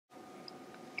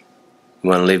You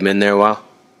want to leave him in there a while?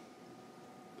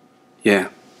 Yeah.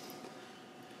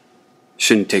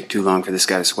 Shouldn't take too long for this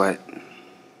guy to sweat.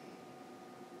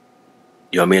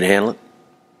 You want me to handle it?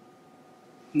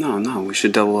 No, we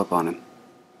should double up on him.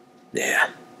 Yeah.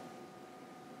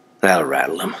 That'll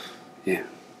rattle him. Yeah.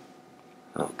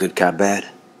 Oh, good cop, bad?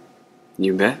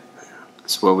 You bet.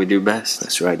 That's what we do best.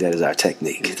 That's right, that is our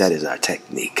technique. Yes. That is our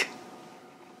technique.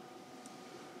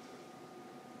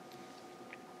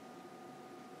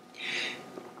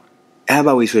 How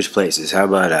about we switch places? How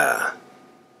about,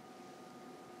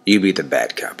 you be the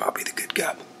bad cop, I'll be the good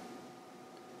cop.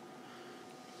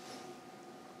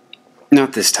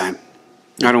 Not this time.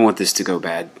 I don't want this to go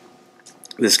bad.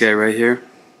 This guy right here,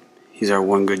 he's our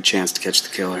one good chance to catch the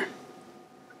killer.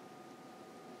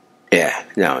 Yeah,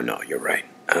 no, you're right.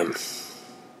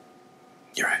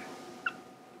 You're right.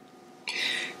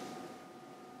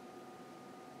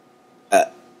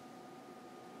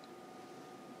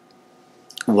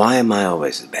 Why am I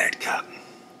always the bad cop?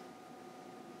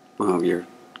 Well, you're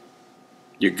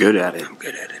good at it. I'm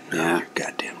good at it. No, Yeah. you're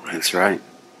goddamn right. That's right.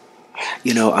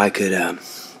 You know, I could,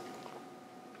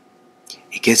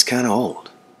 it gets kind of old.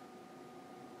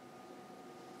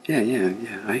 Yeah,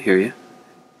 I hear you.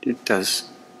 It does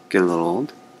get a little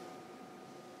old.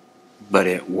 But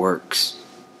it works.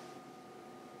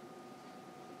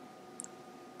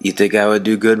 You think I would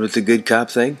do good with the good cop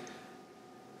thing?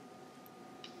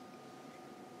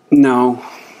 No.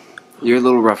 You're a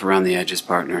little rough around the edges,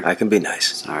 partner. I can be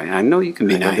nice. Sorry, I know you can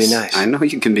be I can nice. be nice. I know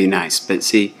you can be nice, but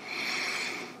see,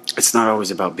 it's not always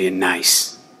about being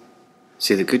nice.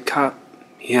 See, the good cop,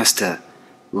 he has to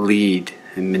lead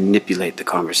and manipulate the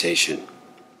conversation.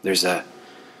 There's a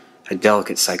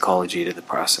delicate psychology to the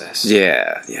process.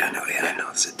 Yeah, I know.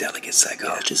 It's a delicate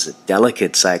psychology. It's a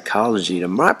delicate psychology to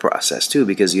my process, too,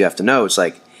 because you have to know it's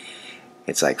like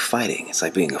fighting. It's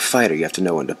like being a fighter. You have to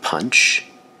know when to punch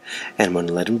and when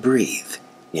to let him breathe.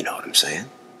 You know what I'm saying?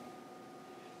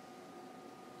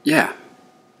 Yeah,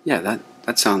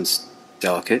 that sounds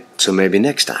delicate. So maybe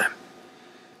next time.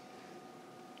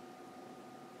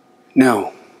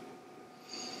 No.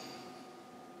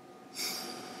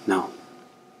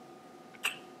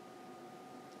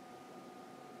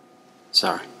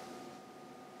 Sorry.